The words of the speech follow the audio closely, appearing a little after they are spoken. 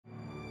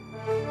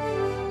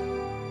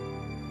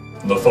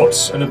The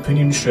thoughts and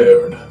opinions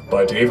shared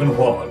by Dave and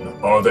Juan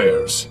are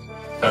theirs,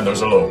 and theirs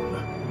alone.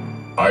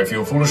 I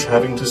feel foolish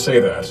having to say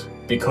that,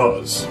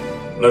 because,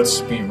 let's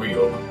be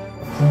real,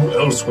 who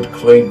else would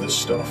claim this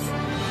stuff?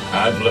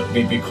 And let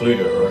me be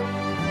clear,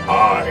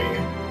 I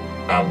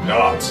am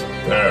not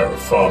their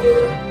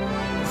father.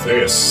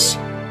 This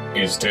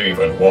is Dave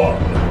and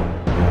Juan.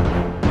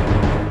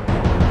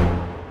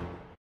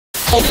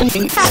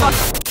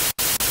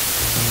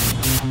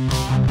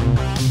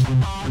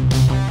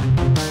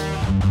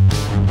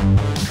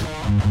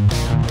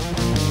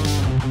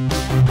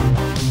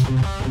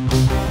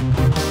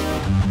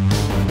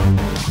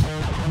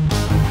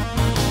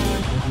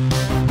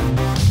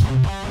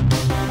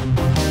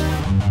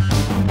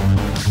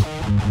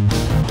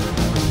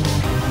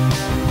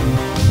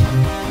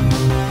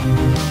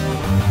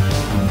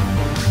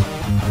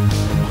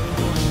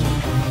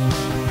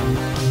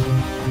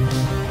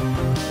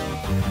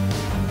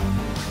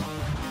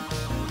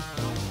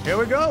 Here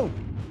we go.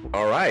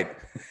 All right.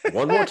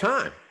 One more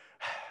time.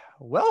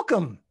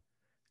 Welcome.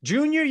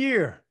 Junior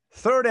year,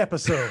 third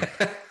episode.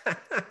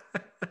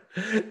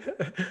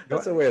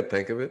 That's a way to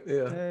think of it.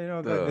 Yeah. You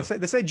know,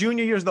 they say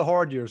junior year is the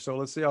hard year, so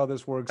let's see how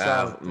this works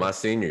out. My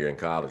senior year in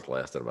college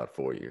lasted about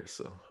 4 years.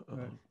 So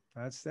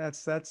that's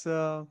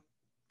a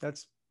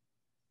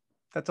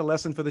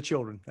lesson for the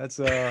children. That's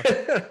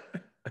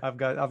I've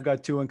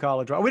got two in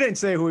college. We didn't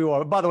say who we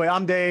are. By the way,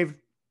 I'm Dave.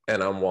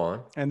 And I'm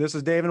Juan. And this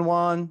is Dave and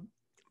Juan.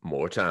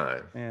 More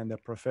time. And the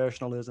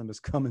professionalism is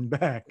coming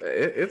back.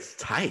 It's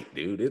tight,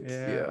 dude.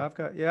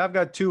 I've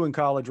got two in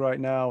college right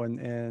now,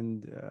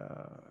 and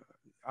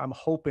I'm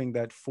hoping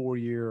that 4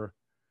 year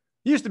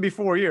used to be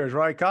 4 years,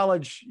 right?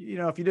 College, you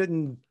know, if you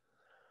didn't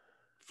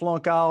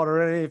flunk out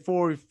or any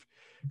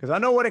because I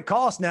know what it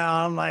costs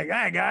now. I'm like,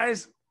 hey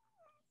guys,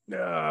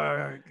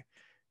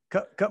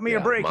 cut me a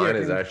break. Mine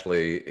is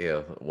actually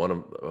I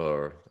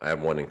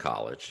have one in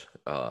college.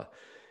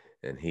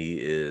 And he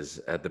is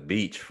at the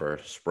beach for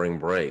spring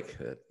break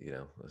at,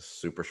 a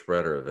super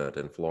spreader event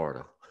in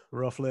Florida.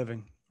 Rough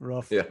living.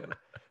 Rough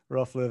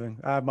living.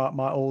 I have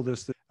my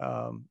oldest,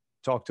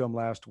 talked to him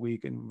last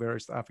week and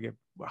I forget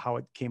how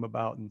it came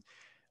about. And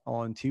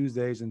on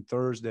Tuesdays and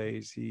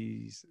Thursdays,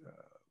 he's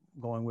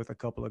going with a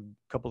couple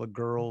of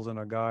girls and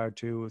a guy or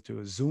two to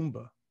a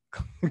Zumba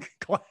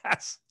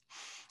class.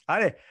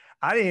 I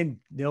didn't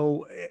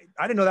know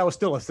that was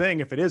still a thing.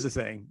 If it is a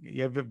thing,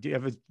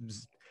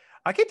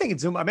 I keep thinking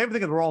Zumba. I'm maybe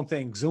thinking the wrong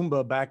thing.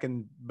 Zumba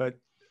but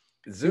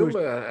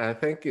Zumba, I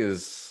think,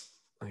 is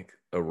like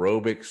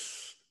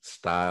aerobics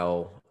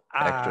style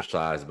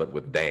exercise, but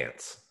with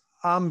dance.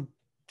 And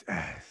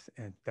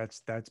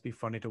that's be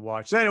funny to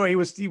watch. So anyway,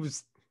 he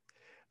was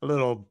a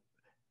little.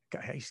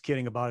 He's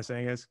kidding about it,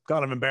 saying it's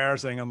kind of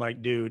embarrassing. I'm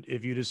like, dude,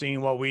 if you'd have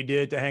seen what we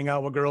did to hang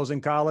out with girls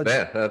in college,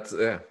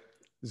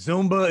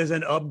 Zumba is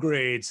an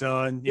upgrade,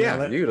 son.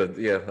 I'd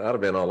have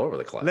been all over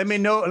the class. Let me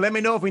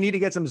know if we need to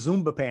get some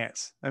Zumba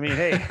pants. I mean,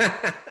 hey.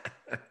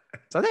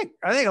 So I think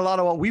a lot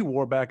of what we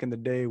wore back in the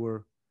day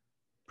were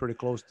pretty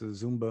close to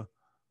Zumba.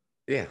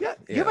 Yeah.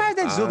 You ever had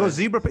those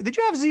zebra? Did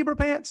you have zebra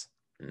pants?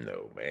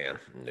 No, man.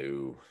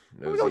 No.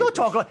 Don't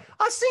talk like.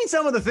 I've seen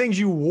some of the things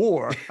you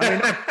wore. I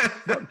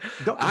mean,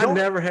 I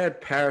never had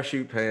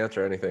parachute pants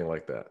or anything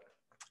like that.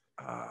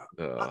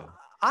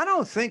 I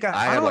don't think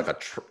I had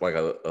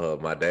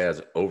my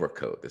dad's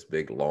overcoat, this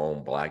big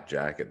long black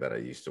jacket that I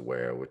used to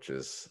wear, which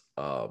is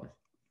I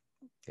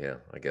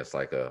guess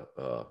like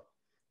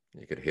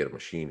you could hit a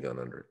machine gun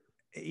under it.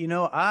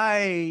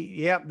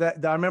 I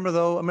remember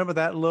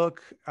that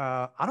look.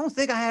 I don't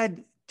think I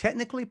had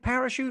technically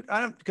parachute.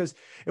 Because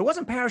it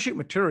wasn't parachute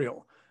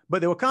material,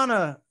 but they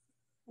were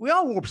we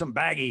all wore some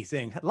baggy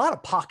thing, had a lot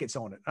of pockets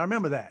on it. I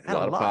remember that. A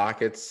lot of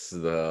pockets,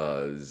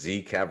 the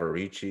Z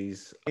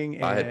Cavaricis.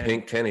 I had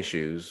pink tennis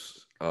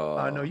shoes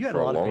I know you had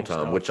for a lot long of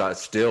time, stuff. which I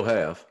still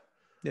have.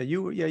 Yeah,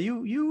 you were,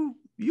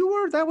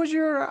 that was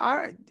your,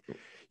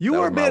 you that were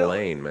was a bit my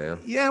lane, man.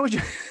 Yeah, it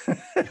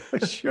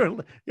was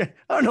your, yeah,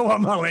 I don't know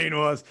what my lane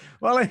was.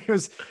 My lane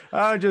was,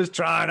 I'm just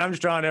trying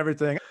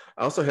everything.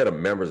 I also had a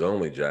members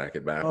only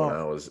jacket back when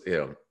I was,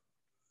 when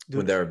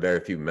there were very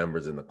few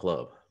members in the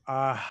club.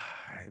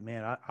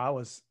 Man, I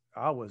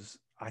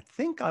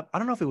think I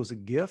don't know if it was a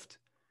gift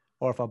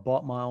or if I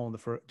bought my own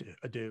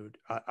dude.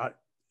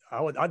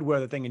 I'd wear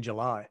the thing in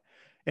July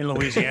in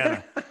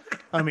Louisiana.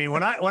 I mean,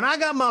 when I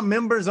got my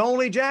members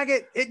only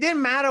jacket, it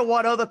didn't matter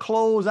what other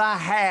clothes I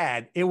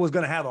had. It was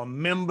going to have a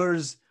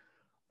members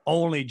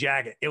only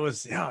jacket. It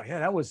was,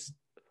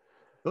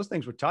 those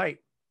things were tight.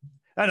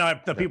 I know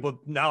the people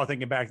now are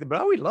thinking back,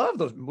 but we love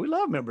those. We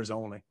love members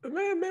only.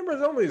 Man,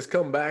 members only has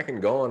come back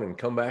and gone and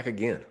come back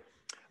again.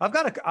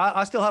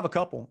 I still have a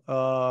couple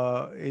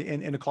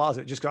in the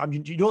closet. Just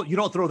you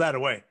don't throw that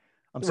away.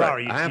 I'm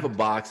sorry. I have a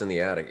box in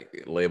the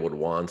attic labeled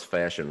Juan's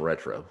Fashion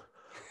Retro.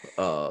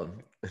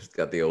 It's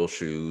got the old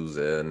shoes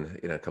and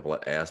a couple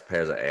of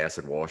pairs of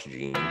acid wash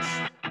jeans.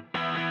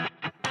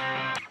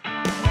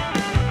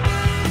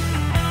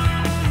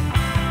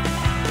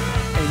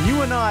 And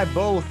you and I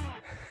both,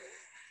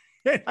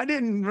 I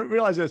didn't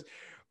realize this.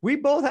 We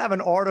both have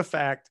an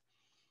artifact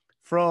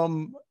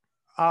from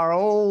our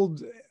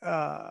old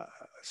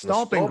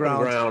stomping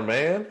ground,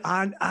 man.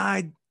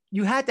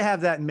 You had to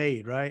have that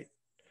made, right?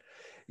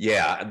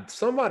 Yeah,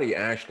 somebody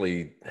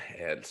actually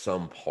had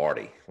some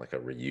party, like a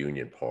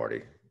reunion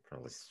party,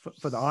 probably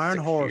For the Iron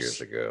 6 Horse.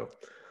 years ago.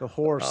 The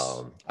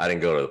horse. I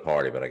didn't go to the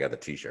party, but I got the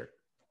T-shirt.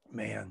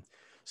 Man.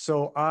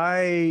 So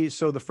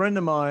the friend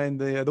of mine,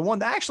 the one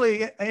that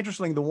actually,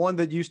 interesting, the one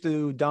that used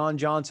to Don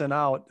Johnson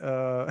out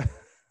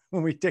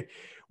when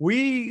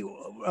we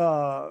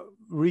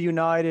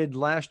reunited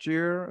last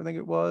year, I think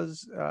it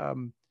was,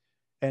 and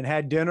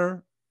had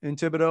dinner in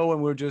Thibodeau,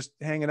 and we were just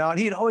hanging out.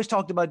 He had always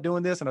talked about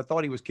doing this, and I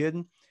thought he was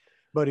kidding,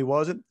 but he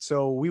wasn't.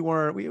 So we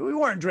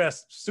weren't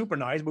dressed super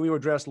nice, but we were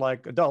dressed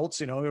like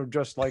adults. We were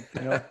dressed like,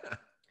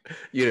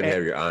 You didn't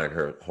have your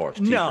Iron Horse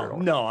T-shirt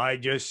on. No.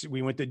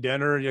 We went to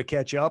dinner to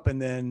catch up,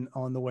 and then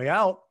on the way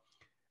out,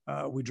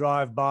 we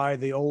drive by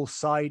the old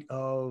site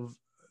of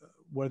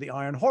where the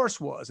Iron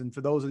Horse was. And for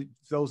those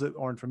that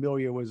aren't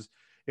familiar, would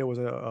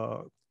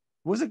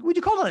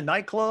you call it a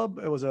nightclub?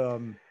 It was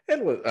a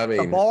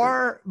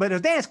bar, but a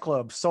dance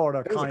club, sort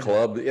of. It was a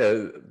club. Yeah,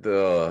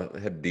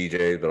 had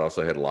DJs, but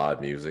also had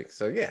live music.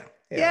 So yeah.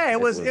 Yeah,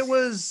 it was,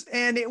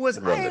 and it was,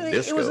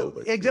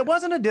 it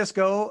wasn't a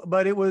disco,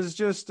 but it was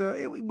just,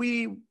 it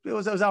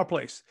was our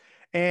place.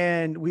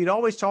 And we'd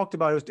always talked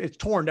about it. It's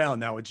torn down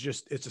now. It's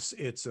just, it's a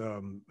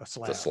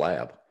slab. It's a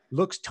slab.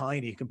 Looks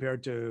tiny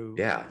compared to.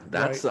 Yeah.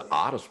 That's the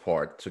oddest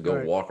part, to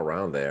go walk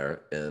around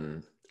there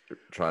and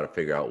try to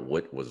figure out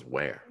what was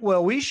where.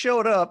 Well, we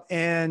showed up,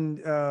 and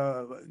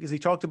because he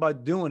talked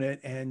about doing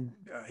it, and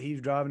he's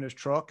driving his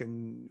truck,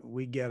 and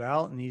we get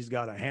out, and he's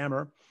got a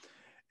hammer.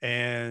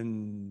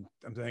 And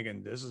I'm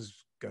thinking, this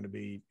is going to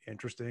be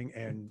interesting.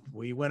 And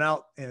we went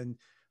out and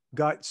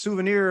got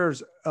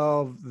souvenirs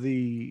of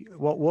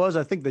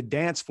I think the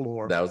dance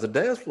floor. That was the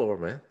dance floor,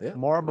 man. Yeah.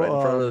 Marble. Right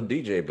in front of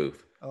the DJ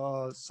booth.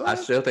 So I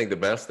still think the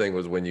best thing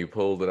was when you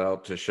pulled it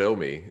out to show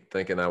me,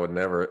 thinking I would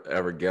never,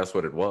 ever guess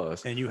what it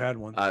was. And you had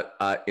one.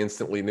 I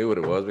instantly knew what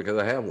it was because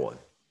I have one.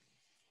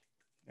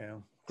 Yeah.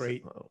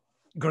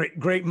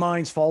 Great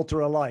minds falter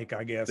alike,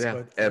 I guess. Yeah.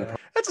 But, and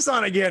that's a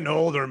sign of getting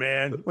older,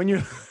 man. When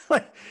you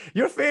like,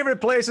 your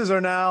favorite places are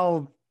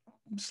now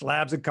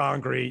slabs of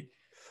concrete,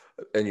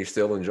 and you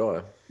still enjoy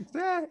them.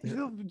 Yeah,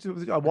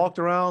 I walked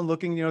around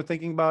looking,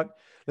 thinking about.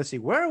 Let's see,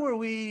 where were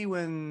we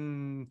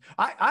when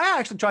I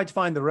actually tried to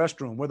find the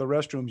restroom where the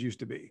restrooms used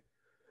to be.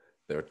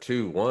 There are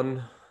two.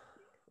 One.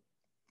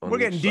 We're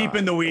getting deep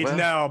in the weeds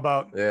now.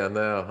 Yeah,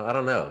 no, I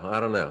don't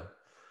know.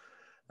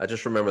 I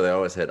just remember they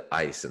always had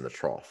ice in the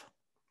trough.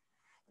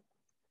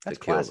 That's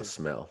to kill classic. the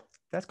smell.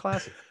 That's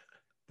classic.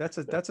 That's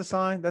a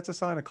sign. That's a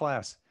sign of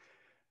class.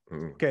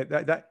 Mm. Okay,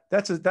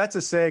 that's a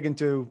seg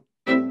into.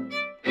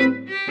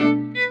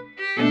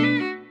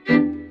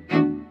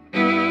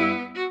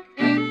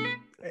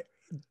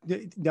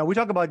 Now we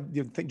talk about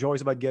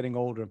joys about getting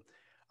older.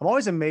 I'm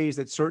always amazed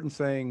at certain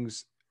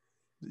things,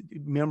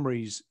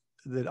 memories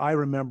that I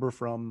remember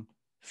from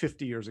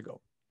 50 years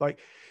ago. Like,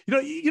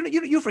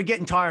 you forget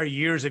entire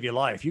years of your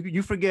life.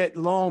 You forget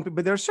long,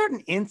 but there are certain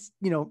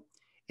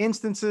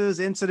instances,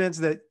 incidents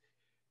that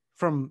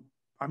from,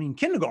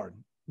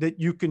 kindergarten that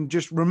you can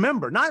just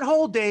remember, not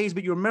whole days,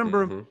 but you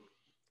remember. Mm-hmm.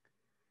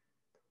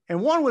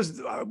 And one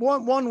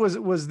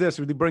was this,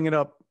 really bringing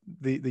up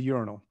the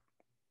urinal.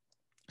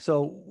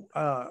 So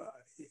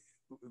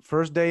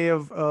first day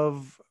of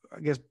I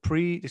guess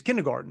it's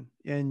kindergarten,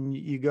 and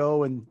you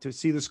go and to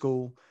see the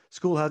school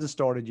hasn't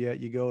started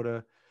yet. You go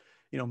to,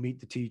 meet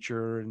the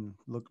teacher and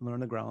learn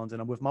the grounds.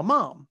 And I'm with my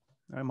mom.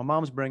 Right? My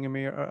mom's bringing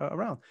me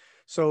around.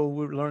 So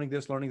we're learning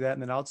this, learning that.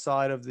 And then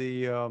outside of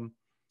the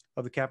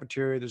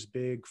cafeteria, there's a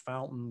big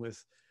fountain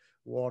with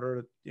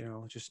water,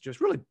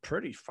 just really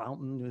pretty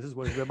fountain. This is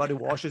where everybody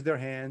washes their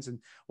hands and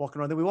walking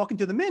around. Then we walk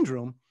into the men's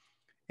room,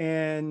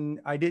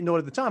 and I didn't know it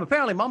at the time.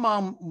 Apparently my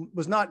mom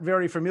was not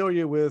very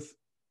familiar with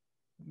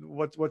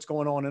what's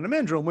going on in the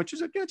men's room, which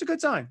is it's a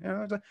good sign.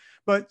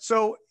 But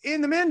so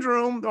in the men's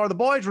room or the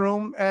boys'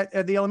 room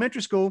at the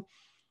elementary school,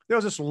 there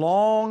was this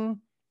long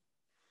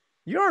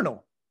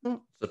urinal. It's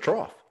a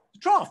trough.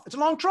 It's a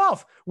long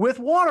trough with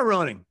water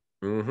running.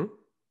 Mm-hmm.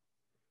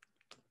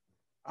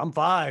 I'm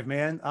 5,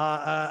 man.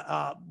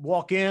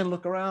 Walk in,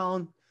 look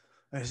around.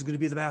 This is going to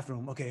be the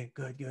bathroom. Okay,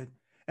 good.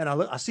 And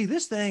I see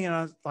this thing, and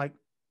I was like,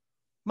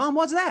 Mom,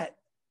 what's that?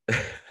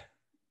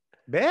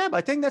 Babe,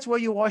 I think that's where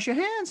you wash your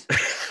hands.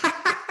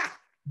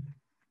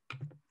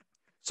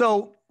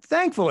 So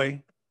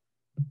thankfully,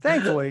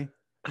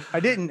 I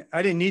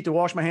didn't need to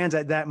wash my hands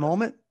at that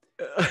moment.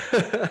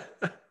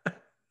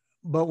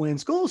 But when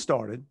school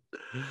started,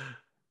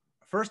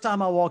 first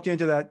time I walked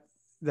into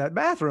that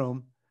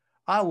bathroom,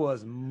 I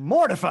was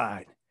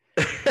mortified.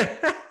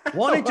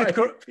 wanting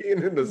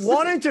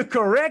to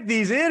correct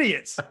these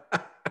idiots.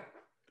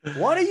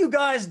 What are you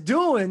guys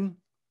doing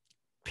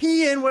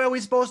peeing where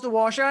we're supposed to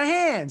wash our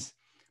hands?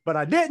 But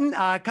I didn't.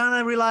 I kind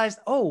of realized,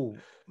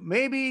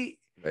 maybe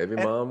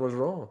Mom was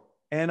wrong.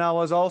 And I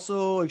was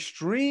also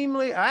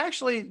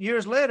actually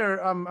years later,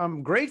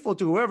 I'm grateful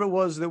to whoever it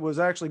was that was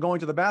actually going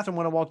to the bathroom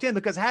when I walked in,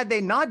 because had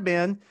they not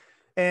been,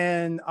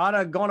 and I'd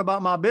have gone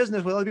about my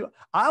business with other people,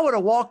 I would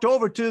have walked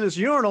over to this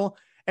urinal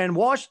and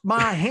washed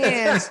my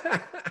hands.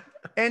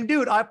 And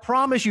dude, I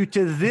promise you,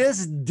 to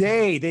this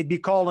day, they'd be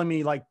calling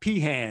me like pea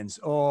hands,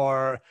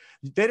 or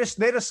they'd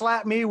have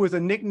slapped me with a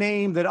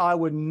nickname that I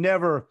would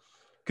never,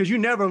 because you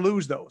never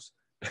lose those.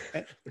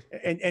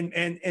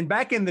 And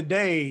back in the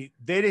day,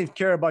 they didn't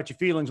care about your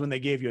feelings when they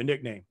gave you a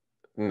nickname.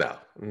 No,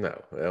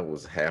 that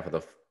was half of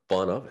the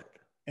fun of it.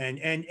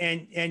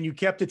 And you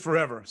kept it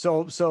forever.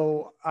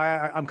 So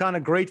I'm kind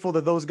of grateful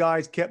that those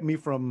guys kept me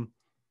from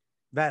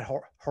that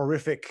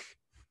horrific.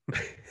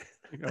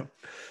 You know.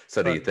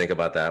 So do you think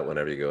about that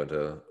whenever you go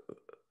into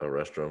a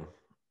restroom?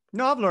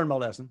 No, I've learned my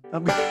lesson.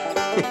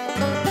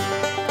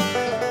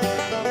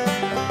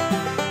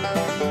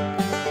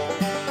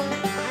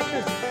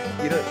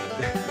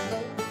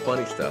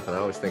 Funny stuff. And I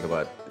always think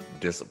about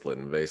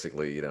discipline,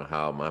 basically,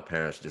 how my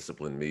parents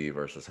disciplined me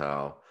versus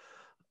how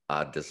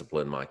I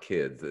discipline my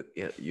kids. That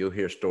you'll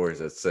hear stories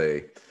that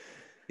say,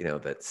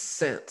 that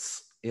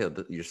sense,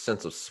 your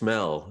sense of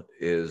smell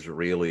is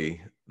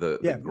really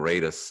the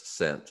greatest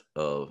scent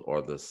of,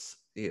 or the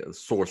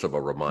source of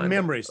a reminder.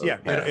 Memories.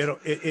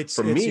 It's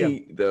for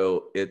me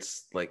though,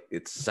 it's like,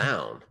 it's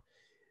sound.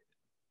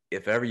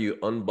 If ever you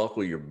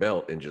unbuckle your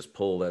belt and just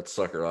pull that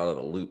sucker out of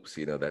the loops,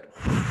 that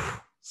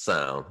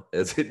sound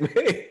as it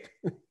made.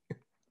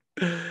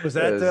 Was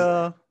that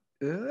I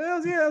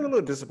was a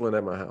little disciplined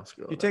at my house.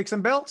 You take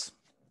some belts?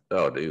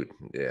 Oh, dude,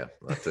 yeah,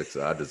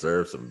 I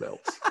deserve some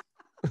belts.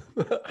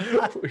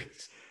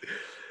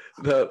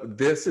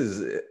 This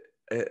is,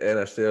 and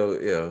I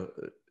still,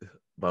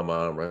 my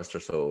mom, rest her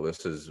soul.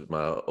 This is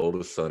my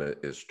oldest son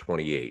is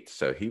 28,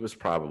 so he was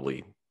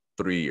probably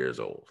 3 years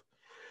old,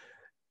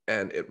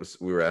 and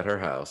we were at her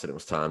house, and it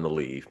was time to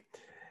leave,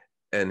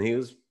 and he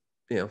was,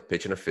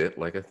 pitching a fit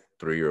like a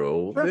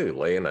 3-year-old dude,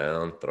 laying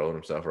down, throwing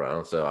himself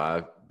around. So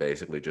I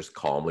basically just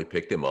calmly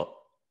picked him up,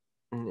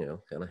 kind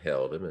of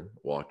held him and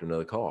walked him to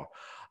the car.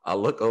 I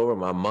look over,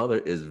 my mother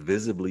is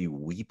visibly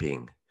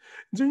weeping.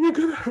 So, you're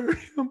going to hurt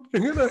him.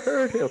 You're going to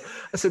hurt him.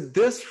 I said,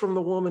 this from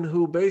the woman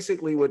who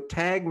basically would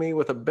tag me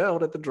with a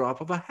belt at the drop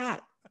of a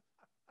hat.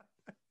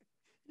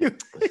 You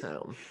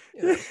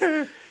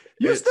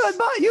stood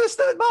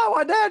by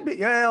while Dad beat.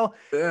 Yeah.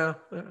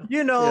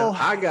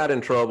 I got in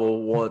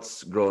trouble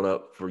once growing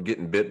up for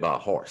getting bit by a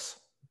horse.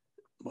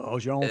 Well, it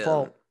was your own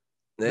fault.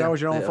 That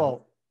was your own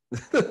fault.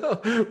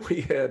 I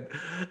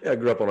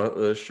grew up on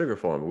a sugar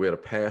farm. We had a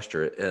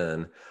pasture,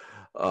 and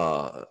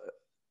a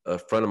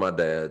friend of my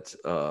dad's,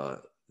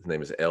 his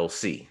name is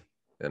LC,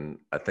 and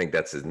I think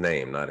that's his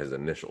name, not his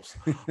initials.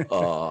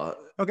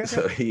 Okay.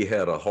 So he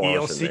had a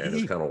horse in there, and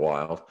it was kind of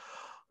wild.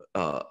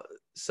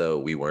 So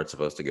we weren't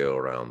supposed to go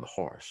around the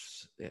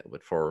horse. Yeah,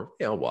 but for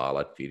a while,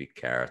 I'd feed it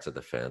carrots at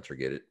the fence or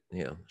get it,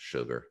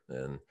 sugar,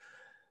 and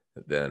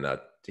then I'd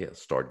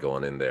start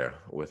going in there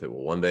with it.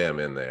 Well, one day I'm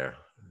in there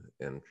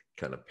and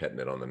kind of petting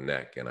it on the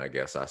neck, and I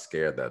guess I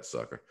scared that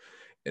sucker,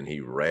 and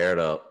he reared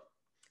up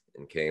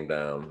and came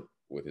down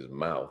with his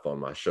mouth on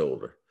my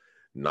shoulder,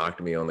 knocked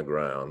me on the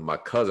ground. My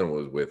cousin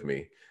was with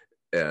me,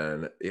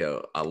 and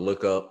I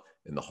look up,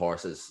 and the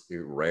horse is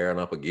rearing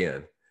up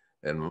again.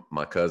 And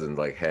my cousin's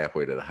like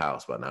halfway to the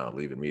house by now,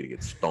 leaving me to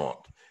get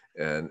stomped.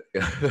 And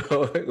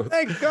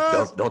thank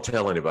God. Don't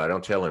tell anybody.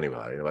 Don't tell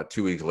anybody. About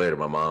 2 weeks later,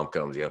 my mom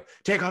comes,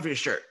 take off your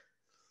shirt.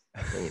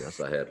 And,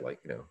 so I had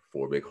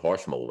 4 big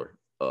horse molder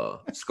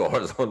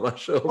scars on my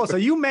shoulder. Oh, so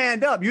you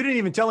manned up. You didn't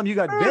even tell him you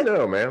got bit?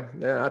 No, man.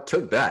 Yeah, I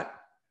took that.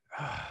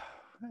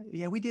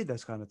 Yeah, we did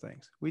those kind of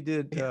things. We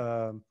did.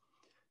 Got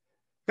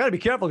to be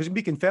careful because you'd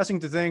be confessing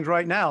to things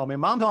right now. I mean,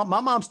 my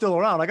mom's still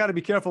around. I got to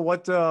be careful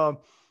what I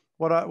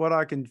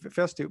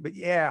confess to. But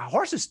yeah,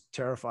 horses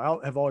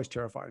have always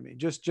terrified me.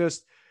 Just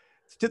because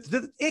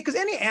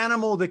any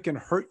animal that can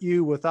hurt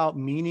you without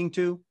meaning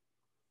to,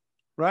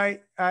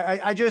 right?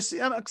 I'm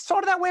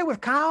sort of that way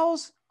with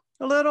cows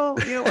a little.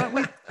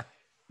 I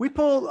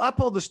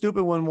pulled the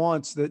stupid one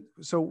once.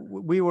 So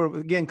we were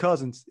again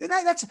cousins. And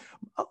that's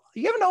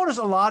you ever notice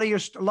a lot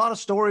of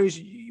stories.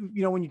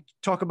 When you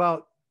talk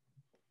about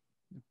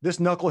this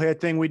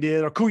knucklehead thing we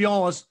did or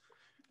couillons.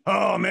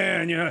 Oh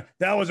man,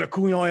 that was a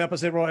couillon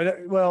episode,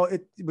 right? Well,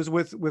 it was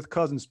with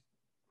cousins.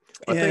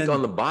 I think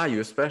on the bayou,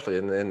 especially,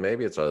 and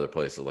maybe it's other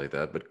places like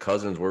that, but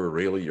cousins were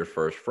really your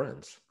first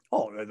friends.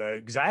 Oh,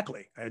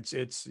 exactly. It's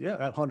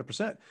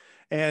 100%.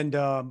 And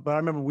but I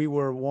remember we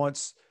were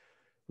once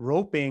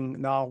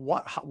roping. Now,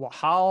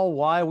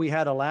 why we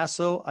had a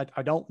lasso,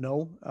 I don't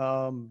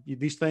know.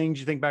 These things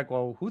you think back,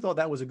 well, who thought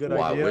that was a good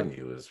idea? Why wouldn't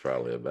you? Is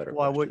probably a better.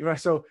 Why would you? Right.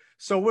 So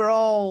we're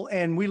all,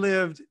 and we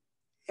lived.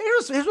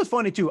 Here's what's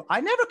funny too.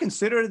 I never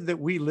considered that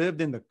we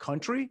lived in the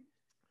country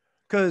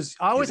because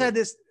I always had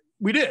this.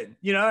 We did,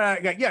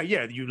 yeah.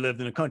 You lived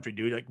in the country,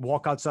 dude. Like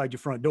walk outside your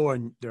front door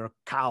and there are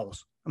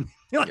cows.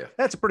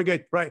 That's a pretty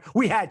good, right?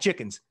 We had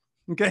chickens.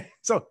 Okay,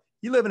 so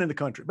you living in the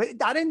country, but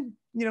I didn't.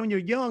 When you're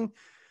young,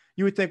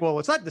 you would think, well,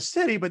 it's not the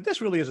city, but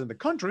this really isn't the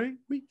country.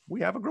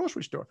 We have a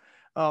grocery store.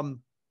 But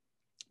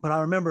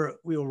I remember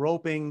we were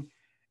roping,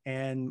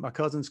 and my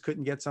cousins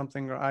couldn't get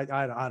something, or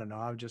I don't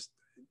know.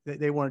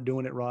 they weren't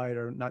doing it right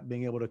or not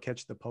being able to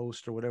catch the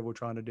post or whatever we're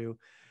trying to do.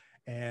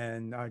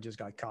 And I just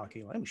got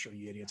cocky. Let me show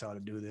you idiots how to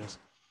do this.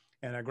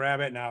 And I grab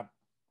it and a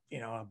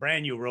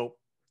brand new rope,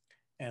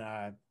 and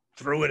I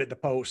threw it at the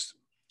post,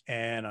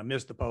 and I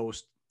missed the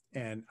post.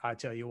 And I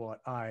tell you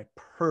what, I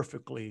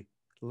perfectly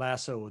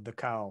lassoed the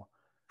cow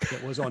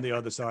that was on the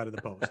other side of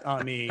the post.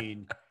 I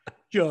mean,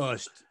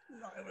 just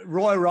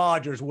Roy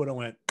Rogers would have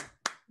went,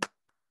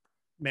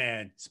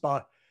 man,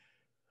 spot.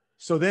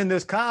 So then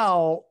this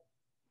cow,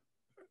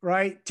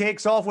 right,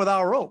 takes off with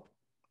our rope.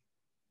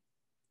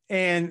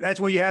 And that's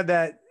when you have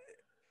that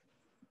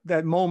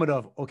moment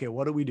of, okay,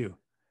 what do we do?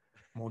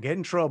 I'm gonna get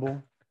in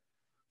trouble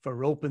for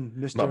roping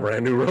Mr. My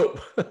brand new rope.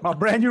 My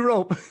brand new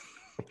rope.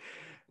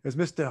 It was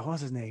Mr.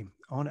 What's his name?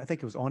 I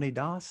think it was Oni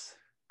Das.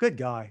 Good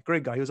guy,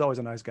 great guy. He was always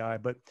a nice guy.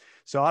 But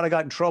so I'd have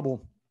got in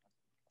trouble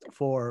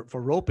for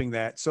roping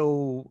that.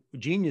 So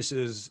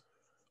geniuses,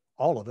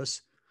 all of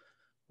us,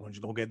 why don't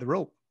you go get the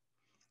rope?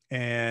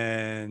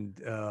 And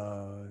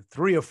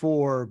 3 or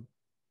 4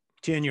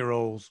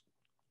 10-year-olds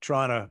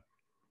trying to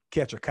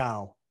catch a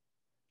cow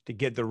to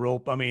get the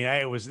rope. I mean,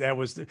 that was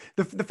the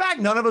fact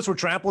none of us were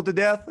trampled to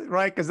death,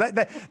 right? Because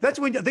that's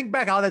when you think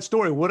back how that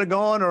story would have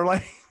gone, or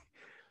like,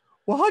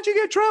 well, how'd you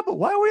get trampled?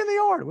 Why are we in the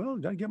yard? Well, I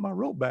gotta get my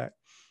rope back.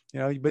 But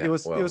yeah, it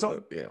was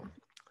yeah.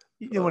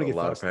 You don't want to get a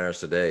lot fussed. of parents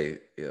today,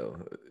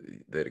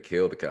 they'd have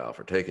killed the cow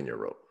for taking your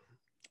rope.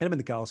 It'd have been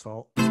the cow's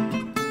fault.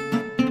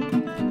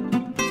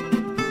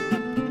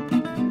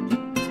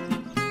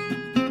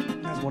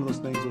 That's one of those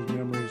things, those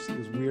memories,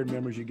 those weird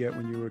memories you get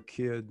when you were a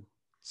kid.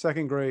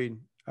 2nd grade,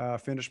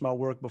 finished my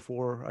work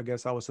before I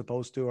guess I was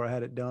supposed to, or I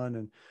had it done,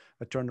 and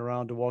I turned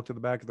around to walk to the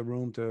back of the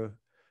room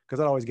because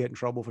I'd always get in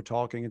trouble for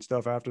talking and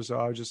stuff after, so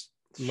I just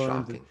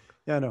learned. Shocking.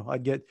 Yeah, no,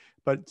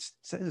 but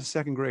in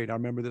 2nd grade, I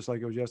remember this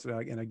like it was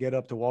yesterday, and I get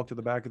up to walk to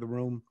the back of the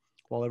room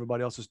while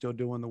everybody else is still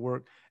doing the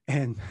work,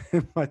 and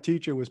my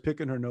teacher was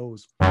picking her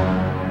nose.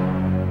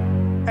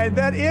 And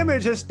that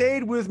image has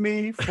stayed with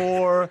me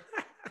for,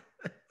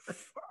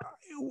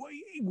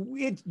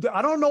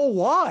 I don't know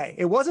why.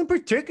 It wasn't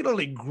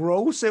particularly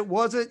gross. It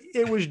was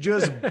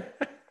just,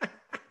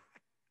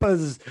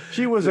 because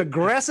she was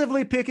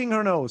aggressively picking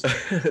her nose.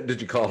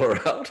 Did you call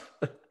her out?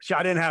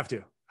 I didn't have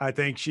to. I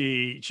think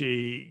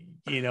she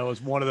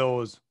is one of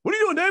those, what are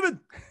you doing, David?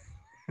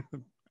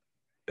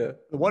 Yeah.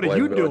 What are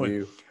you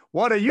doing?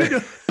 What are you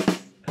doing?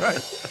 Right.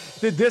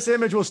 This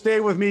image will stay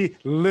with me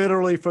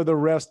literally for the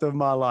rest of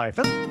my life.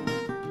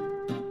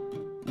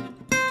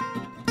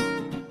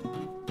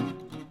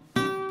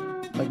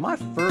 Like my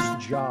first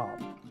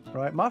job,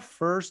 right? My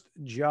first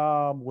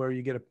job where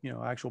you get a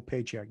actual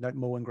paycheck, not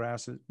mowing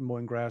grass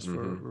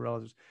for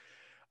relatives.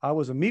 I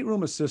was a meat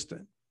room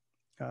assistant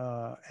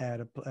at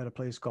a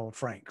place called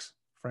Frank's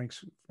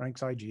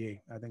IGA.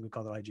 I think we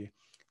called it IGA.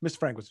 Mr.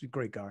 Frank was a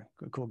great guy,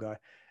 cool guy.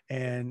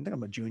 And I think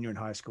I'm a junior in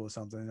high school or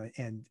something.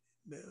 And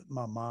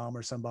my mom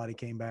or somebody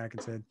came back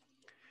and said,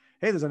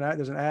 hey, there's an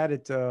ad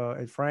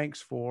at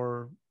Frank's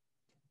for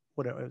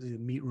whatever,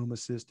 meat room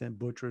assistant,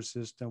 butcher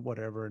assistant,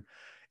 whatever. And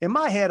in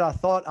my head, I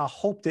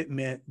hoped it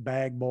meant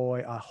bag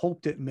boy. I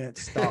hoped it meant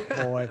stock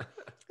boy.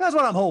 That's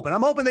what I'm hoping.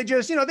 I'm hoping they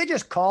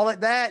just call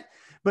it that,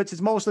 but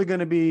it's mostly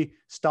going to be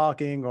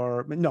stocking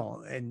or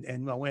no.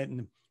 And I went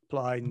and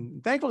applied,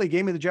 and thankfully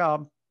gave me the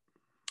job.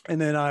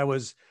 And then I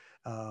was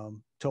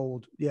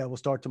told, yeah, we'll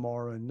start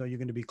tomorrow. And no, you're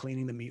going to be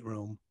cleaning the meat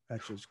room.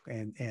 That's just,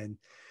 and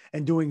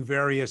doing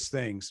various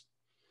things.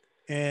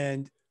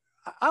 And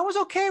I was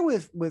okay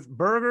with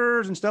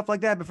burgers and stuff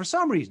like that. But for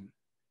some reason,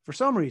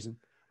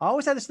 I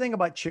always had this thing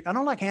about chicken. I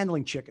don't like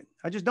handling chicken.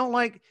 I just don't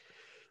like,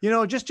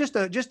 just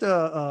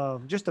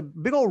a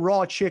big old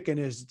raw chicken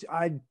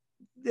I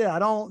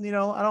don't want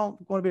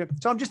to be.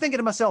 So I'm just thinking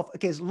to myself,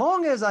 okay, as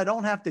long as I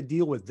don't have to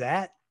deal with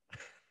that,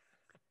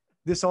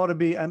 this ought to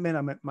be,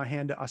 I'm my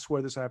hand, I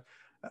swear this,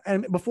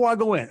 and before I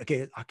go in,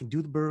 okay, I can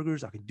do the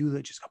burgers. I can do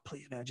that. Just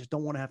please, man, I just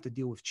don't want to have to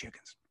deal with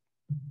chickens.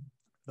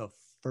 The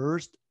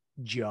first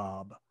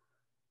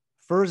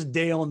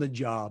day on the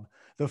job,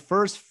 the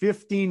first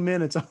 15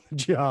 minutes on the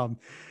job,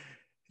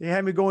 he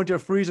had me go into a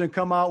freezer and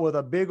come out with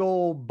a big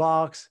old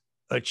box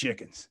of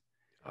chickens.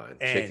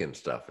 Chicken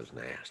stuff is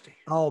nasty.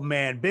 Oh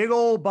man, big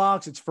old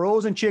box. It's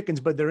frozen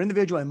chickens, but they're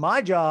individual. And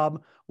my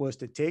job was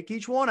to take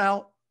each one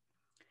out,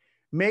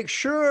 make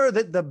sure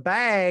that the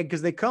bag,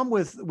 because they come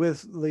with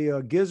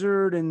the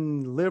gizzard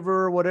and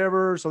liver,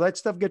 whatever. So that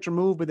stuff gets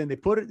removed, but then they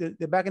put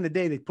it back in the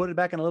day, they put it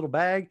back in a little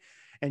bag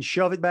and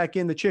shove it back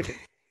in the chicken.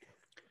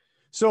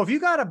 So if you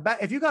got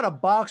a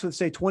box with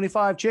say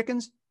 25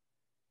 chickens,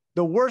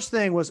 the worst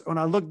thing was when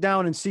I looked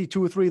down and see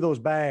 2 or 3 of those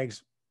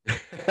bags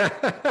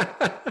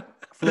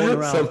floating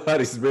around.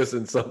 Somebody's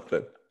missing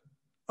something.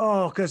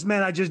 Oh, because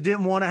man, I just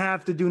didn't want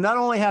to not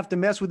only have to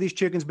mess with these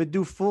chickens, but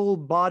do full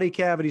body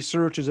cavity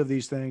searches of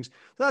these things.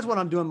 So that's what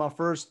I'm doing my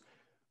first.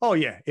 Oh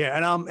yeah. Yeah.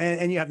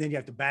 And you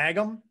have to bag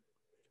them,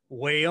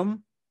 weigh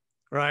them,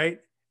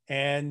 right.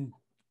 And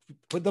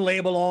put the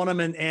label on them.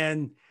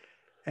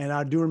 And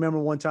I do remember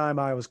one time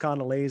I was kind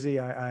of lazy.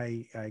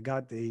 I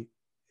got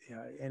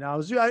and I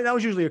was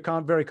usually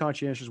a very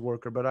conscientious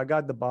worker, but I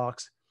got the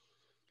box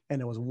and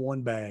there was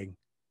one bag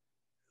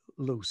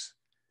loose.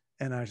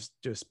 And I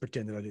just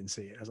pretended I didn't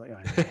see it. I was like,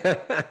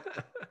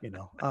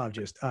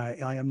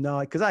 I am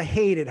not, because I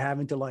hated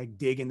having to like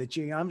dig in the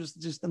chicken. I'm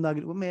not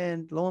gonna, well,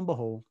 man, lo and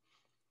behold,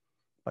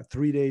 like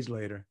 3 days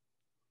later,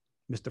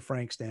 Mr.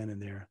 Frank standing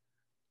there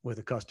with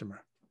a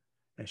customer,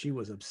 and she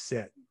was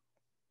upset.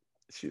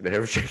 She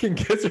never chicken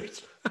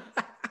gizzards.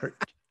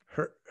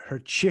 Her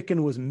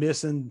chicken was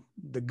missing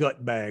the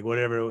gut bag,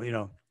 whatever,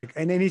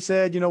 And then he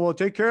said, well,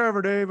 take care of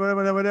her, Dave,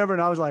 whatever.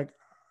 And I was like,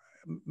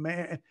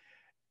 man.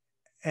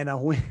 And I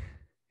went,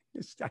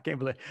 I can't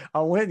believe it.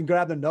 I went and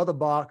grabbed another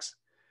box,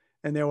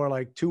 and there were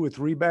like two or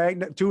three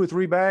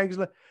bags.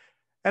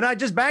 And I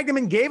just bagged them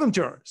and gave them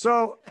to her.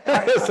 So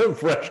some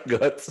fresh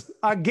guts.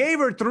 I gave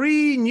her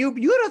 3 new.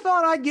 You'd have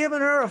thought I'd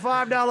given her a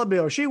 $5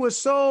 bill. She was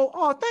so,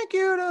 oh, thank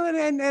you.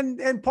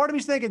 And part of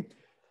me's thinking,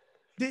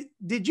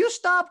 did you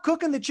stop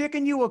cooking the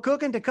chicken you were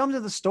cooking to come to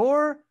the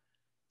store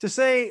to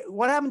say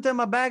what happened to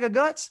my bag of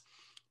guts?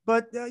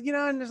 But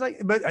and it's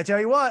like, but I tell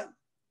you what,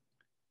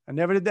 I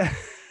never did that.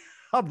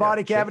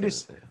 Body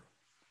cavities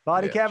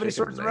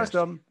search the rest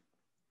of them.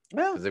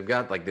 Well, because they've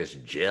got like this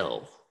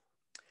gel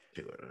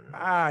to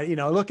it.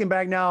 Looking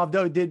back now,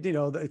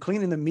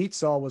 cleaning the meat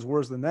saw was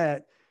worse than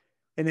that.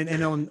 And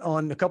then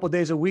on a couple of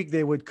days a week,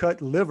 they would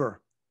cut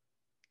liver.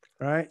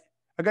 Right.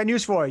 I got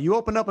news for you. You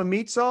open up a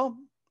meat saw,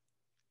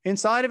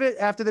 inside of it,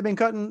 after they've been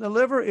cutting the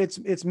liver,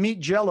 it's meat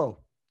jello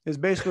is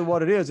basically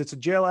what it is. It's a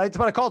jello. That's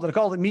what I called it. I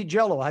called it meat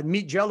jello. I had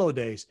meat jello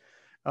days.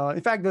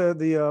 In fact,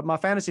 my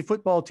fantasy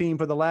football team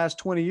for the last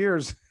 20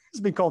 years has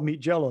been called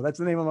Meat Jello. That's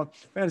the name of my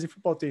fantasy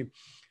football team.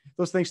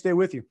 Those things stay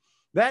with you.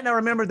 That, and I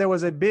remember there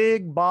was a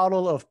big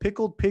bottle of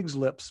pickled pig's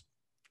lips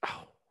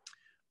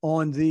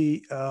on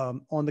the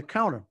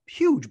counter.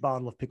 Huge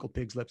bottle of pickled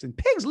pig's lips, and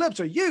pig's lips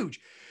are huge.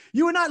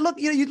 You would not look.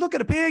 You look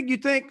at a pig, you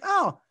think,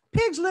 oh,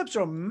 pig's lips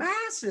are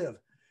massive.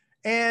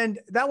 And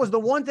that was the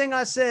one thing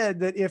I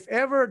said,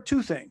 that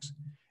two things.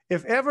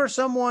 If ever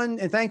someone,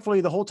 and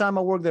thankfully the whole time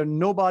I worked there,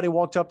 nobody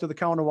walked up to the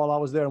counter while I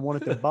was there and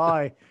wanted to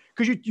buy,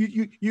 because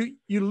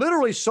you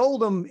literally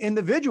sold them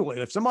individually.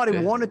 If somebody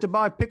wanted to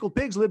buy pickled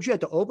pig's lips, you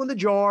had to open the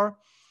jar,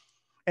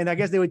 and I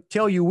guess they would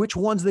tell you which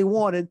ones they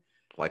wanted.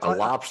 Like a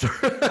lobster.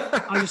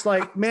 I was just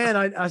like, man,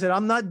 I said,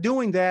 I'm not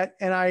doing that.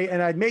 And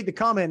I made the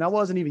comment, and I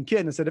wasn't even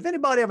kidding. I said, if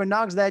anybody ever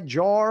knocks that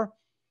jar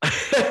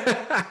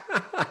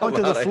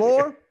onto the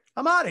floor,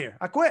 I'm out of here.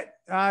 I quit.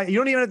 You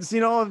don't even have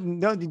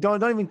to,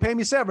 don't even pay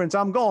me severance.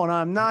 I'm going.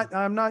 I'm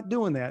not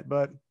doing that.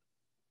 But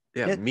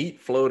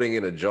meat floating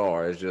in a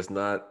jar is just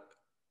not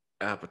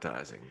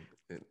appetizing.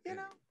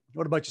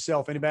 What about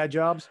yourself? Any bad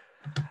jobs?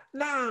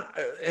 Nah.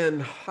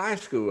 In high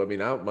school,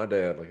 my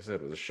dad, like I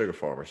said, was a sugar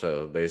farmer.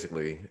 So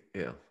basically,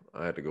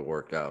 I had to go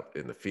work out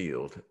in the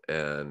field,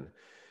 and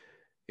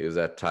he was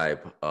that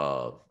type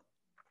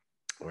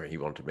where he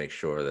wanted to make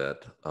sure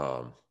that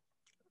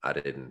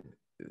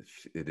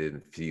it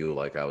didn't feel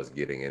like I was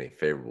getting any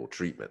favorable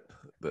treatment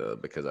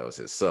because I was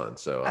his son.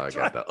 So I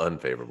got the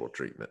unfavorable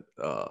treatment.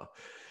 But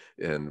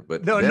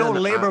there are no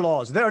labor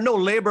laws. There are no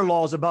labor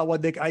laws about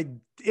what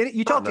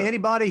you talk to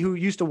anybody who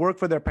used to work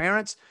for their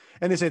parents,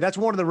 and they say that's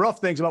one of the rough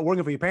things about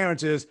working for your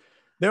parents is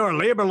there are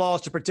labor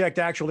laws to protect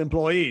actual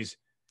employees.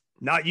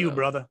 Not you,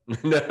 brother.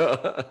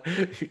 No,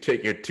 you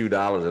take your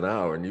 $2 an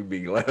hour and you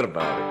be glad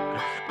about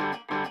it.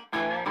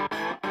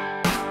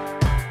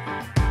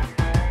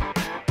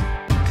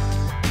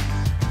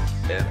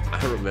 And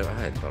I remember, I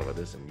hadn't thought about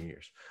this in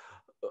years.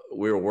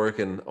 We were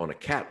working on a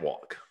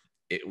catwalk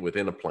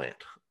within a plant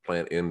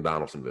in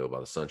Donaldsonville by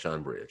the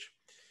Sunshine Bridge.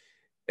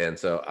 And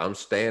so I'm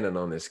standing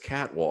on this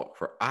catwalk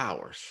for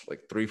hours,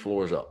 like 3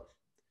 floors up.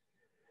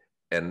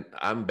 And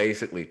I'm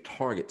basically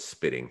target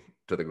spitting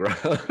to the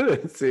ground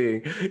and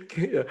seeing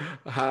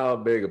how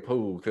big a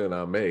pool can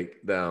I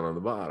make down on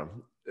the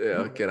bottom.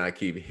 Can I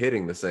keep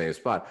hitting the same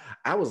spot?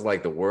 I was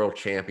like the world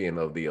champion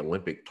of the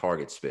Olympic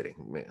target spitting,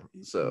 man.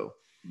 So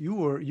you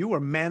were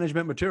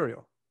management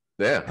material.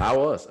 Yeah, I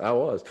was.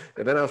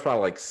 And then I was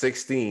probably like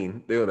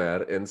 16 doing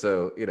that. And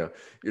so,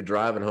 you're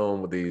driving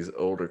home with these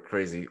older,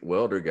 crazy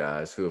welder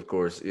guys who, of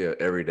course,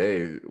 every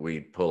day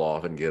we'd pull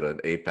off and get an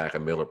 8-pack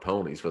of Miller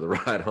Ponies for the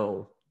ride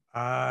home.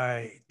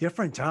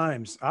 Different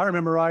times. I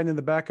remember riding in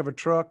the back of a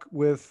truck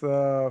with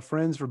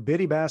friends for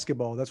Biddy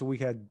basketball. That's what we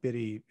had.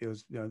 Biddy. It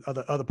was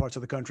other parts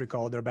of the country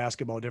called their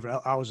basketball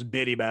different. I was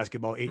Biddy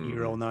basketball,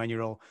 8-year-old,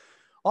 9-year-old,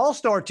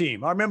 all-star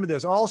team. I remember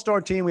this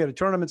all-star team. We had a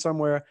tournament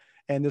somewhere,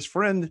 and this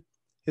friend,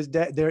 his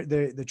dad,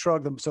 the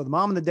truck. So the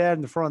mom and the dad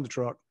in the front of the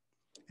truck,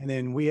 and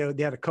then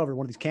they had to cover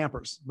one of these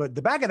campers. But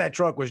the back of that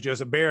truck was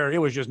just it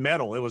was just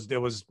metal. It was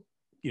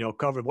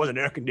covered. It wasn't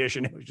air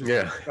conditioned. It was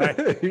just, right?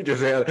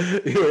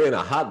 you were in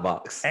a hot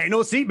box. Ain't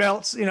no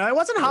seatbelts. It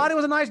wasn't hot. It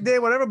was a nice day,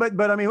 whatever.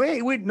 But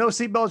we no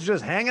seatbelts,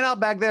 just hanging out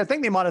back there. I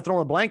think they might have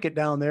thrown a blanket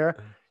down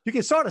there. You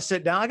could sort of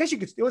sit down. I guess you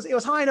could. It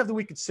was high enough that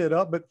we could sit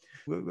up. But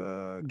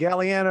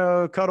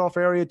Galliana cutoff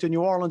area to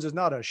New Orleans is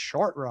not a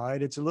short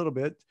ride. It's a little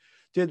bit.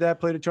 Did that,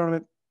 played a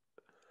tournament.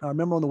 I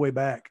remember on the way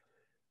back,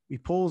 he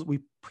pulls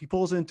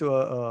into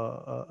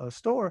a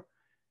store,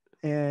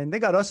 and they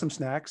got us some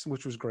snacks,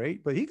 which was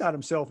great. But he got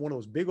himself one of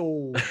those big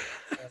old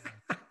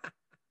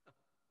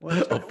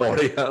a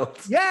 40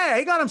 ounce. Yeah,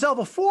 he got himself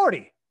a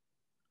 40,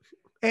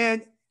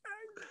 and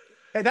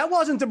that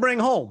wasn't to bring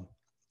home,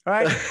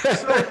 right?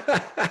 So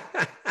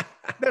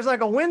there's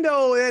like a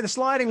window, a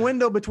sliding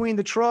window between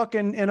the truck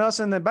and us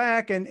in the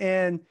back,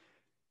 and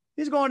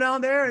he's going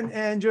down there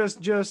and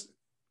just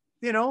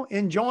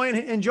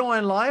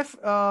enjoying life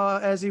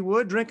as he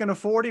would, drinking a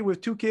 40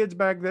 with 2 kids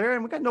back there,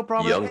 and we got no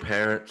problem. Young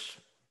parents,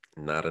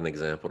 not an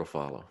example to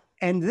follow.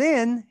 And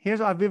then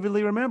here's what I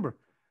vividly remember: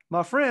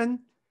 my friend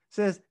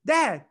says,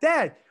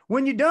 "Dad,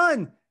 when you're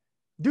done,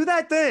 do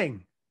that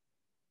thing."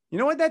 You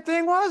know what that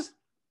thing was?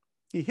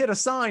 He hit a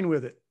sign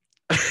with it.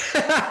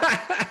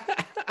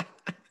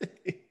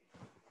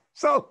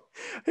 So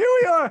here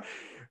we are.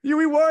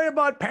 We worry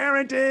about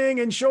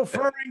parenting and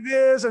chauffeuring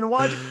this and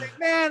watching.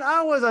 Man,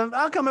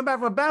 I'm coming back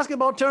from a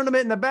basketball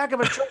tournament in the back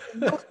of a truck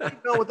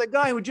with a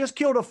guy who just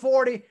killed a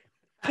 40.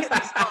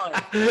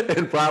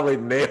 And probably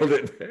nailed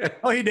it, man.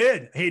 Oh, he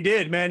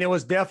did, man. It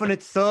was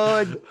definite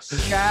thud,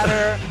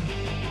 shatter.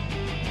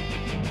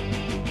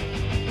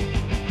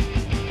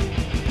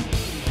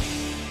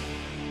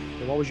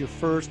 What was your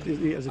first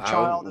as a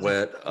child? I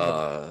went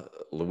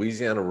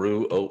Louisiana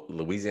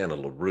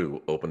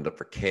LaRue opened up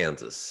for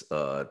Kansas.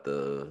 It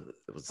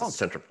was the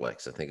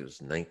Centraplex. I think it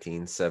was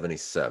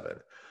 1977.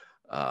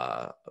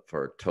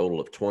 For a total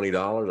of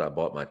 $20, I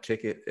bought my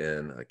ticket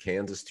and a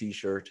Kansas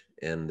T-shirt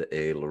and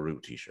a LaRue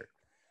T-shirt.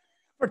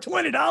 For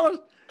 $20?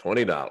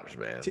 $20,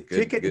 man.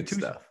 Good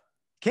stuff.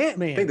 Can't,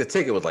 man. I think the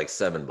ticket was like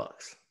 $7.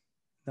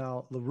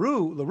 Now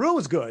LaRue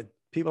was good.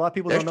 A lot of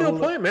people don't know. They're still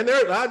playing, man.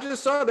 I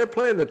just saw they're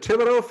playing the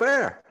Thibodeau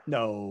Fair.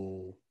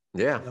 No.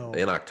 Yeah,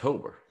 in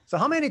October. So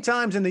how many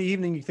times in the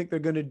evening you think they're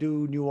going to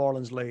do New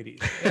Orleans Ladies?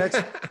 That's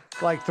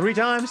like 3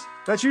 times.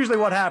 That's usually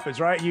what happens,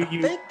 right?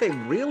 I think they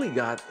really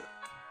got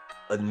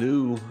a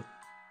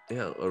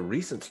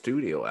recent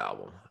studio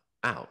album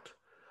out.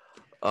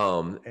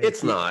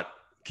 It's not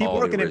keep all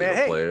working the it, man.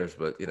 Hey, players,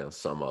 but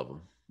some of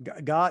them.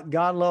 God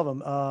love them.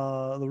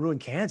 LaRue in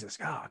Kansas.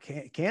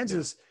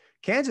 Kansas. Yeah.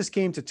 Kansas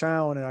came to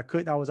town,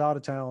 and I was out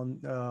of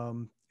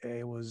town.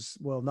 It was,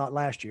 not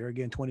last year.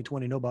 Again,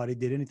 2020, nobody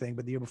did anything,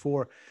 but the year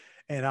before,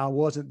 and I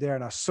wasn't there,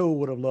 and I so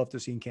would have loved to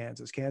have seen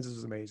Kansas. Kansas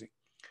was amazing.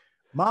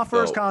 My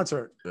first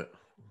concert,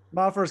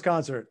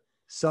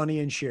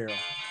 Sonny and Cher.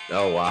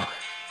 Oh, wow.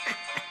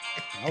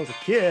 I was a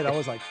kid. I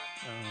was like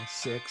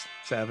 6,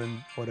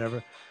 7,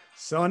 whatever.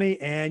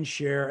 Sonny and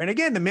Cher. And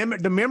again,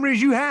 the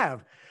memories you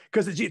have,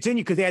 because it's in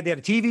you, because they had a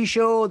TV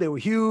show. They were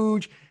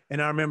huge.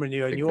 And I remember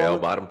New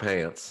bell-bottom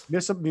pants.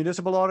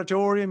 Municipal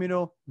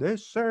Auditorium, they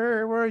say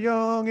we're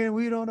young and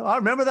we don't know. I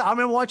remember that. I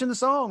remember watching the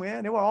song,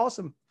 man. They were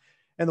awesome.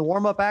 And the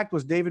warm-up act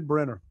was David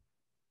Brenner.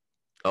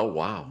 Oh,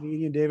 wow.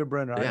 Comedian David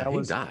Brenner. Yeah,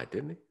 he died,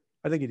 didn't he?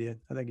 I think he did.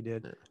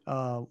 Yeah.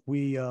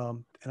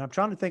 And I'm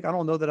trying to think, I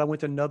don't know that I went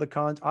to another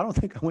concert. I don't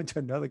think I went to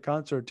another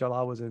concert till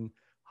I was in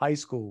high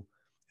school.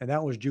 And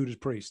that was Judas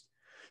Priest.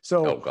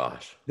 So oh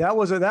gosh, that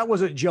was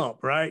a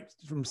jump, right?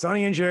 From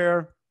Sonny and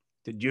Cher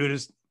to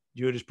Judas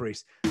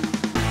Priest.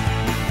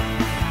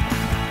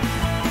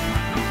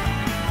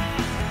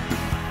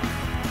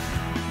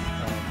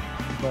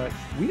 But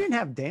we didn't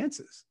have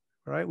dances,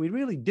 right? We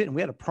really didn't.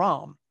 We had a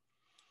prom.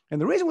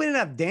 And the reason we didn't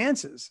have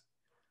dances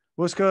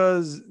was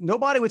because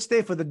nobody would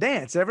stay for the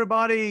dance. The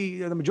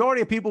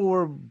majority of people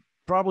were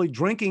probably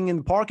drinking in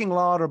the parking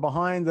lot or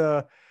behind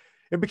it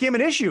became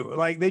an issue.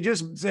 Like they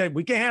just said,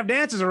 we can't have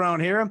dances around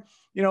here,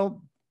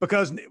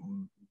 because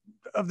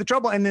of the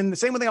trouble. And then the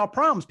same with our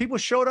proms. People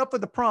showed up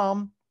at the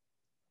prom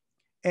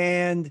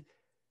and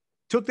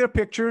took their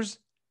pictures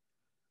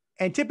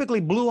and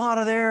typically blew out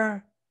of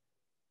there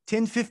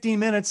 10, 15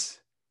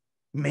 minutes,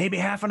 maybe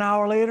half an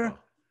hour later,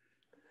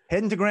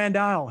 heading to Grand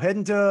Isle,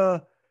 heading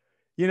to,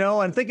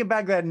 and thinking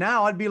back that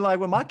now, I'd be like,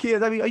 with my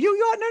kids, I'd be, no,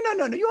 you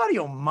out of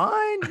your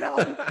mind?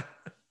 No.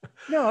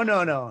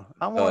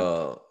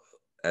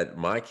 At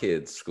my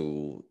kids'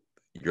 school,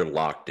 you're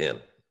locked in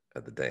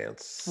at the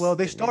dance. Well,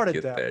 they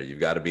started that. There. You've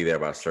got to be there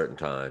by a certain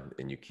time,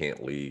 and you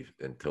can't leave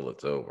until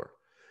it's over.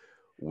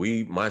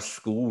 My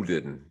school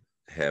didn't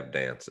have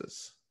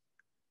dances.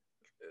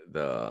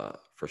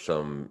 For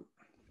some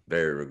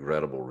very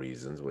regrettable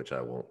reasons, which I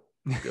won't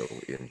go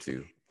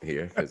into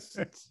here, because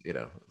it's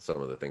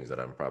some of the things that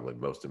I'm probably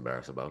most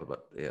embarrassed about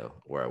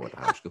where I went to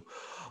high school.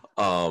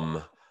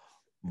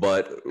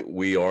 But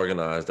we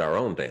organized our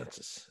own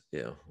dances.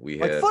 We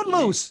had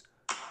Footloose.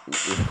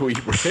 We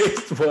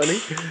raised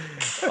money.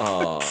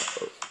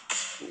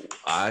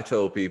 I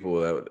told people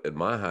that at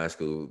my high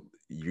school,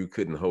 you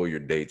couldn't hold your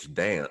date's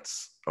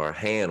dance or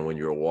hand when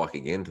you were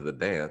walking into the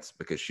dance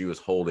because she was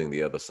holding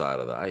the other side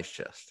of the ice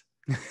chest.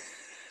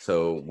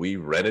 So we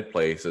rented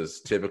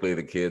places. Typically,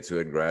 the kids who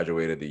had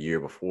graduated the year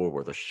before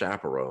were the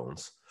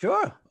chaperones.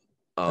 Sure.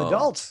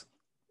 Adults.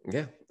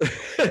 Yeah.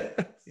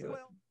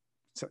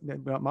 So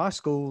at my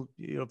school,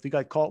 if you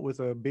got caught with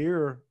a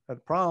beer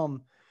at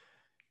prom,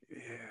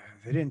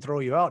 They didn't throw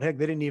you out. Heck,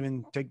 they didn't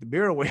even take the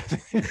beer away.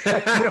 Just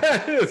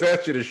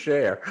asked you to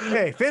share.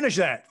 Hey, finish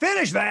that.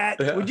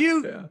 Yeah, Would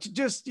you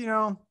just,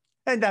 and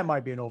that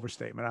might be an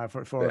overstatement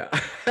for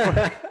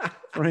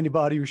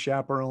anybody who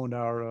chaperoned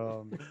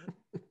our.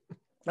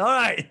 All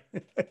right.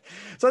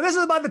 So this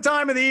is about the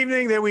time of the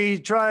evening that we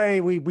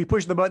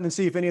push the button and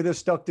see if any of this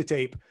stuck to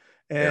tape.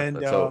 And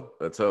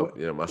let's hope.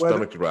 My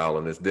stomach's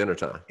growling. It's dinner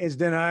time. It's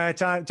dinner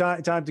time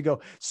to go.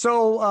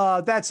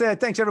 So that said,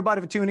 thanks everybody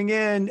for tuning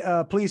in.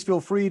 Please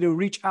feel free to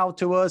reach out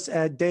to us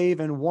at Dave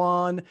and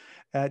Juan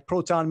at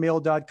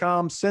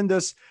protonmail.com. Send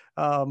us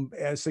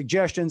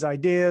suggestions,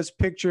 ideas,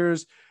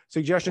 pictures,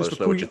 suggestions. Let us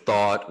know what you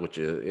thought, what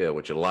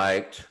you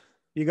liked.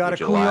 You got a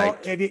couillon.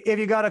 If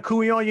you got a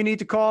couillon you need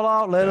to call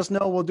out, let us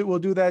know. We'll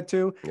do that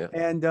too. Yeah.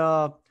 And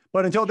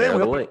but until then,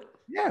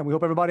 we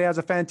hope everybody has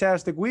a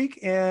fantastic week,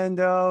 and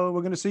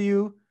we're going to see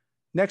you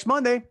next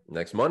Monday.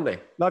 Next Monday.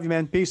 Love you,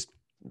 man. Peace.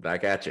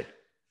 Back at you.